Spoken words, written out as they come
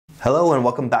Hello and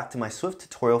welcome back to my Swift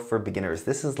tutorial for beginners.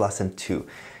 This is lesson 2.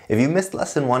 If you missed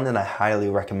lesson 1, then I highly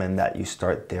recommend that you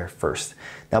start there first.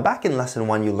 Now back in lesson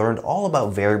 1, you learned all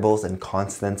about variables and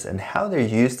constants and how they're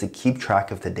used to keep track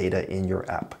of the data in your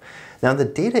app. Now the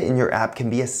data in your app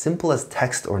can be as simple as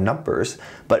text or numbers,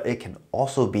 but it can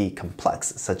also be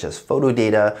complex, such as photo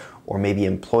data or maybe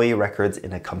employee records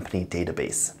in a company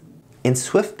database. In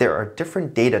Swift, there are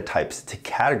different data types to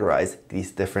categorize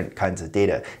these different kinds of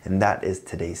data, and that is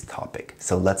today's topic.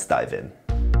 So let's dive in.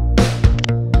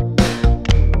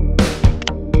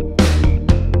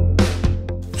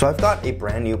 So I've got a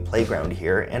brand new playground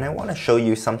here, and I want to show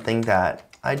you something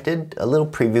that I did a little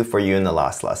preview for you in the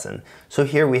last lesson. So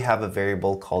here we have a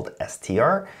variable called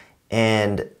str,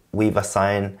 and we've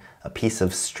assigned a piece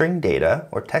of string data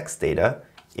or text data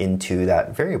into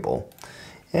that variable.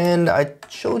 And I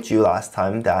showed you last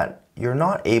time that you're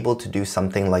not able to do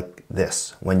something like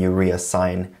this when you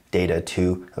reassign data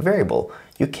to a variable.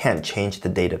 You can't change the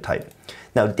data type.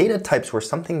 Now, data types were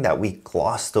something that we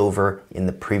glossed over in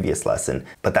the previous lesson,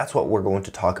 but that's what we're going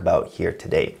to talk about here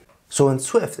today. So in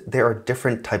Swift, there are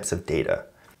different types of data.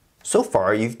 So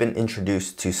far, you've been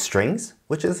introduced to strings,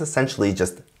 which is essentially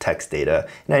just text data.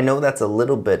 And I know that's a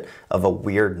little bit of a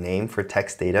weird name for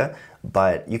text data,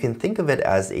 but you can think of it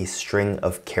as a string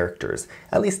of characters.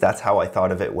 At least that's how I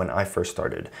thought of it when I first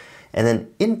started. And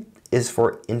then int is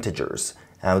for integers.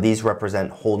 Now these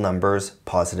represent whole numbers,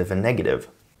 positive and negative.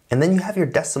 And then you have your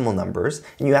decimal numbers,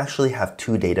 and you actually have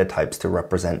two data types to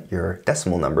represent your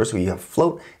decimal numbers, where you have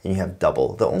float and you have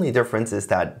double. The only difference is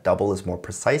that double is more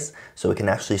precise, so it can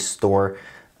actually store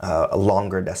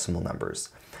longer decimal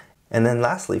numbers. And then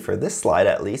lastly, for this slide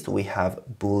at least, we have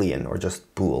Boolean, or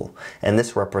just bool, and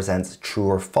this represents true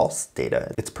or false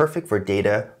data. It's perfect for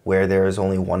data where there is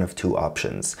only one of two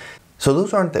options. So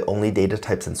those aren't the only data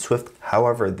types in Swift.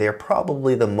 However, they're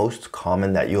probably the most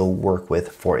common that you'll work with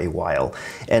for a while.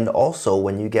 And also,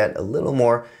 when you get a little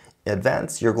more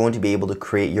advanced, you're going to be able to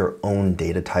create your own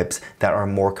data types that are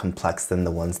more complex than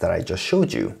the ones that I just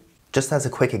showed you. Just as a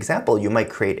quick example, you might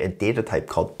create a data type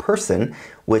called person,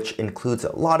 which includes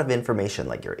a lot of information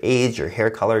like your age, your hair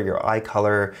color, your eye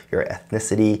color, your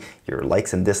ethnicity, your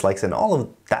likes and dislikes, and all of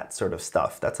that sort of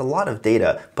stuff. That's a lot of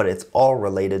data, but it's all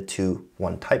related to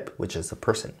one type, which is a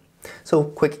person. So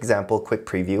quick example, quick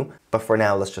preview, but for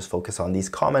now, let's just focus on these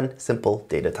common, simple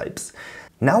data types.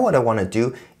 Now what I want to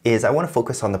do is I want to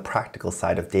focus on the practical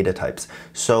side of data types.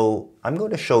 So I'm going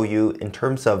to show you in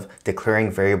terms of declaring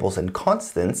variables and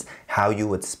constants, how you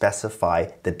would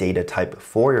specify the data type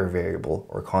for your variable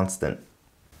or constant.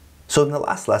 So in the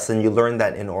last lesson, you learned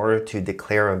that in order to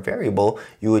declare a variable,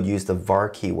 you would use the var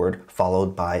keyword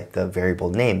followed by the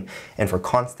variable name. And for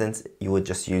constants, you would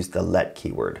just use the let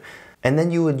keyword. And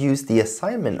then you would use the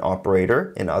assignment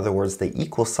operator, in other words, the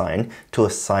equal sign, to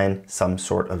assign some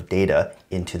sort of data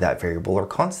into that variable or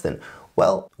constant.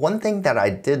 Well, one thing that I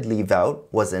did leave out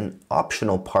was an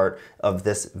optional part of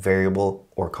this variable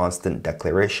or constant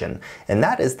declaration. And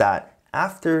that is that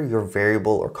after your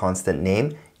variable or constant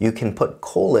name, you can put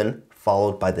colon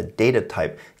followed by the data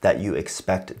type that you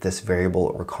expect this variable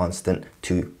or constant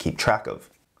to keep track of.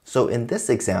 So in this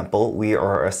example, we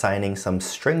are assigning some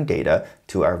string data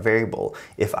to our variable.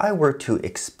 If I were to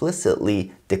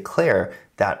explicitly declare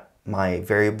that my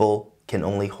variable can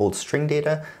only hold string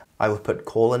data, I would put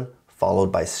colon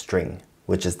followed by string,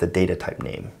 which is the data type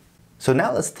name. So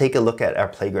now let's take a look at our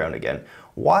playground again.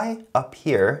 Why up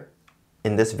here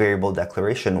in this variable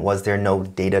declaration was there no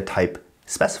data type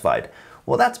specified?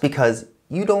 Well, that's because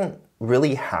you don't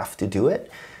really have to do it.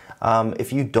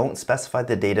 If you don't specify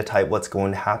the data type, what's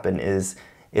going to happen is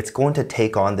it's going to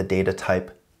take on the data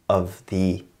type of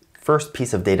the first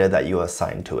piece of data that you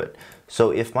assign to it.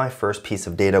 So if my first piece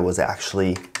of data was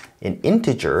actually an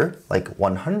integer, like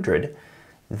 100,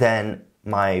 then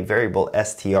my variable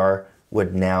str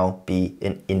would now be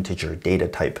an integer data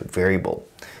type variable.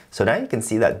 So now you can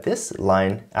see that this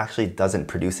line actually doesn't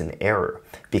produce an error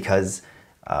because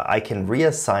I can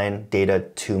reassign data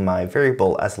to my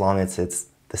variable as long as it's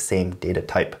the same data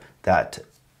type that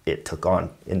it took on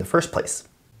in the first place.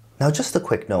 Now just a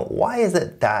quick note, why is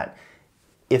it that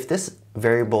if this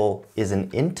variable is an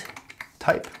int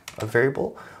type of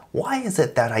variable, why is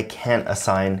it that I can't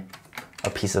assign a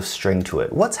piece of string to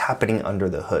it? What's happening under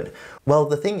the hood? Well,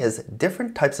 the thing is,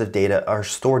 different types of data are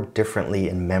stored differently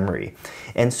in memory.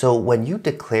 And so when you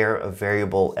declare a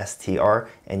variable str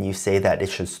and you say that it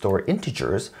should store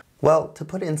integers, Well, to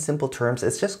put it in simple terms,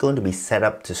 it's just going to be set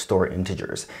up to store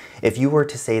integers. If you were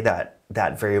to say that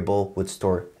that variable would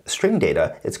store string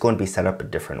data, it's going to be set up a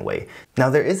different way.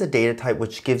 Now, there is a data type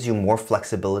which gives you more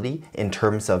flexibility in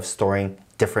terms of storing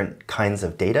different kinds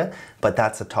of data, but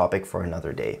that's a topic for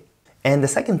another day. And the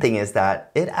second thing is that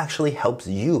it actually helps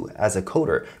you as a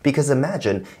coder, because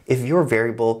imagine if your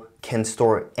variable can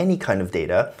store any kind of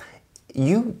data,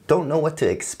 you don't know what to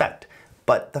expect.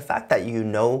 But the fact that you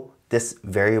know this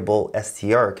variable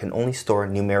str can only store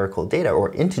numerical data,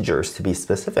 or integers to be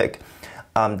specific,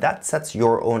 that sets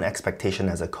your own expectation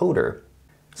as a coder.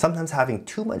 Sometimes having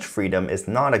too much freedom is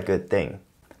not a good thing,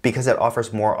 because it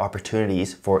offers more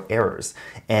opportunities for errors.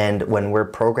 And when we're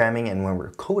programming and when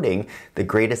we're coding, the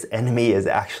greatest enemy is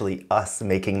actually us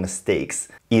making mistakes,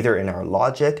 either in our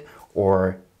logic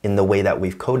or in the way that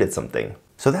we've coded something.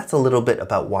 So that's a little bit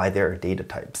about why there are data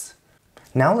types.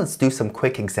 Now let's do some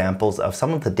quick examples of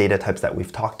some of the data types that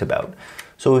we've talked about.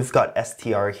 So we've got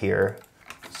str here.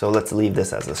 So let's leave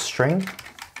this as a string.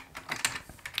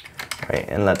 All right,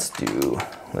 and let's do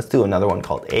another one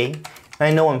called a.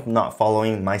 I know I'm not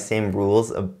following my same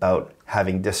rules about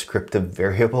having descriptive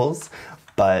variables,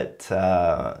 but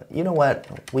you know what?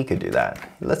 We could do that.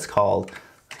 Let's call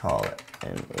it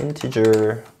an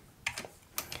integer.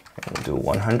 We'll do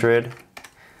 100.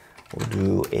 We'll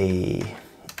do a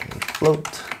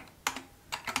float.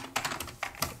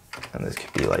 And this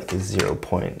could be like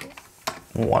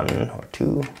 0.1 or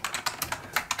 2.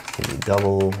 This could be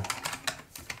double.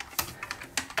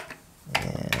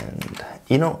 And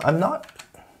you know, I'm not.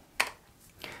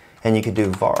 And you could do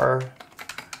var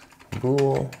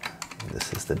bool.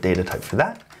 This is the data type for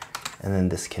that. And then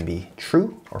this can be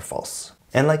true or false.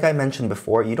 And like I mentioned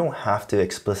before, you don't have to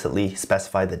explicitly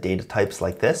specify the data types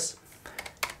like this.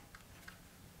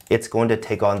 It's going to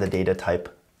take on the data type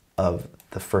of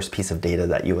the first piece of data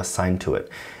that you assign to it.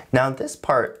 Now this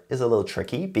part is a little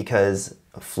tricky because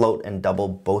float and double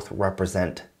both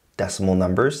represent decimal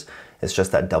numbers. It's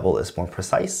just that double is more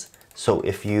precise. So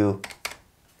if you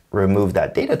remove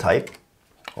that data type,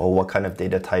 well, what kind of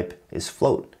data type is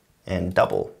float and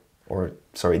double? Or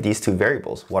sorry, these two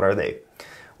variables, what are they?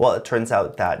 Well, it turns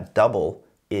out that double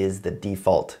is the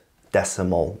default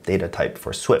decimal data type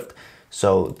for Swift.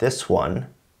 So this one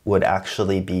would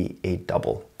actually be a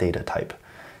double data type.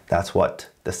 That's what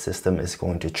the system is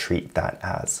going to treat that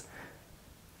as.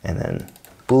 And then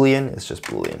Boolean is just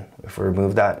Boolean. If we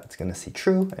remove that, it's going to see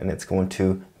true, and it's going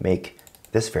to make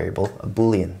this variable a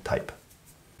Boolean type.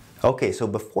 Okay, so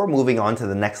before moving on to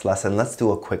the next lesson, let's do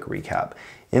a quick recap.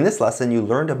 In this lesson, you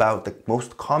learned about the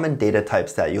most common data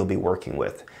types that you'll be working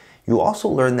with. You also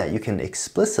learned that you can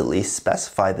explicitly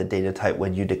specify the data type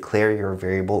when you declare your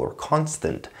variable or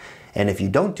constant. And if you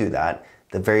don't do that,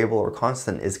 the variable or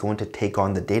constant is going to take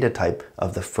on the data type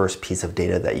of the first piece of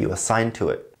data that you assign to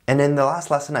it. And in the last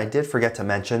lesson, I did forget to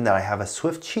mention that I have a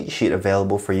Swift cheat sheet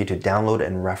available for you to download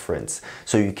and reference,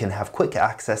 so you can have quick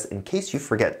access in case you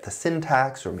forget the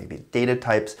syntax or maybe data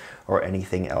types or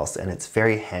anything else, and it's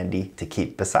very handy to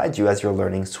keep beside you as you're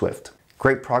learning Swift.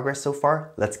 Great progress so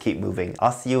far. Let's keep moving.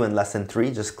 I'll see you in lesson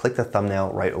 3. Just click the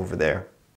thumbnail right over there.